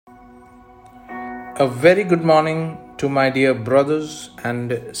A very good morning to my dear brothers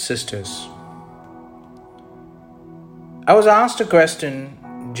and sisters. I was asked a question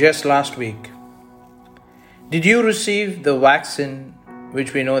just last week. Did you receive the vaccine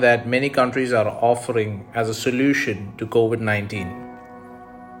which we know that many countries are offering as a solution to COVID-19?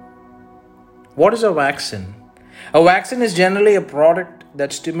 What is a vaccine? A vaccine is generally a product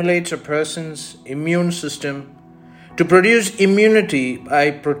that stimulates a person's immune system to produce immunity by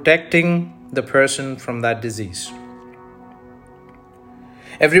protecting the person from that disease.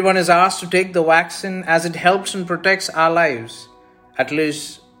 Everyone is asked to take the vaccine as it helps and protects our lives. At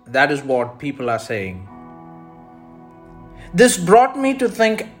least that is what people are saying. This brought me to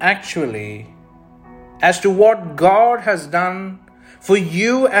think actually as to what God has done for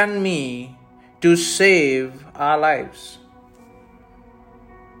you and me to save our lives.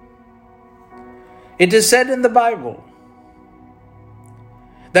 It is said in the Bible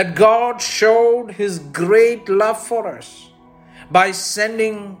that God showed His great love for us by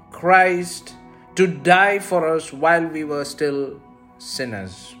sending Christ to die for us while we were still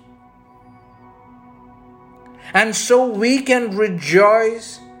sinners. And so we can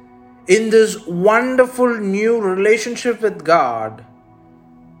rejoice in this wonderful new relationship with God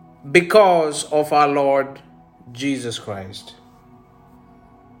because of our Lord Jesus Christ.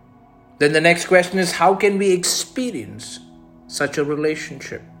 Then the next question is, how can we experience such a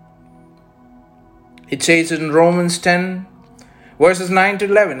relationship? It says in Romans 10, verses 9 to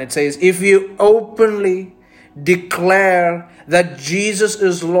 11, it says, if you openly declare that Jesus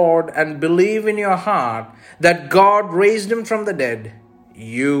is Lord and believe in your heart that God raised Him from the dead,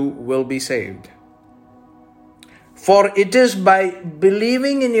 you will be saved. For it is by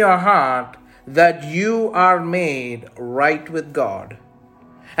believing in your heart that you are made right with God.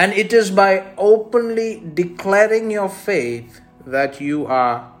 And it is by openly declaring your faith that you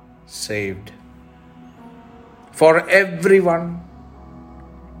are saved. For everyone,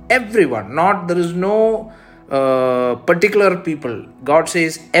 there is no particular people. God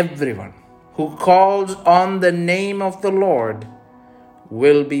says everyone who calls on the name of the Lord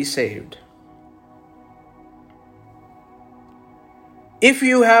will be saved. If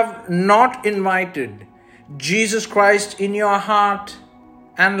you have not invited Jesus Christ in your heart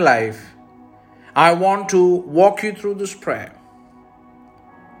and life, I want to walk you through this prayer.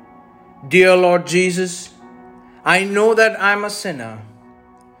 Dear Lord Jesus, I know that I'm a sinner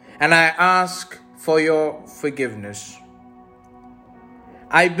and I ask for your forgiveness.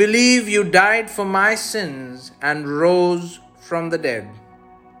 I believe you died for my sins and rose from the dead.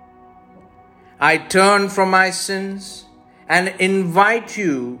 I turn from my sins and invite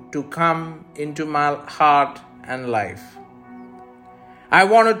you to come into my heart and life. I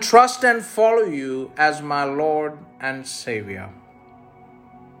want to trust and follow you as my Lord and Savior.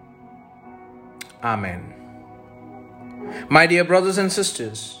 Amen. My dear brothers and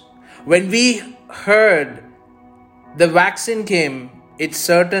sisters, when we heard the vaccine came, it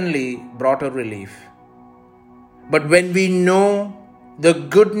certainly brought a relief. But when we know the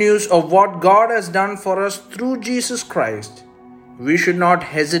good news of what God has done for us through Jesus Christ, we should not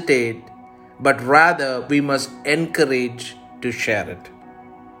hesitate, but rather we must encourage to share it.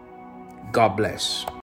 God bless.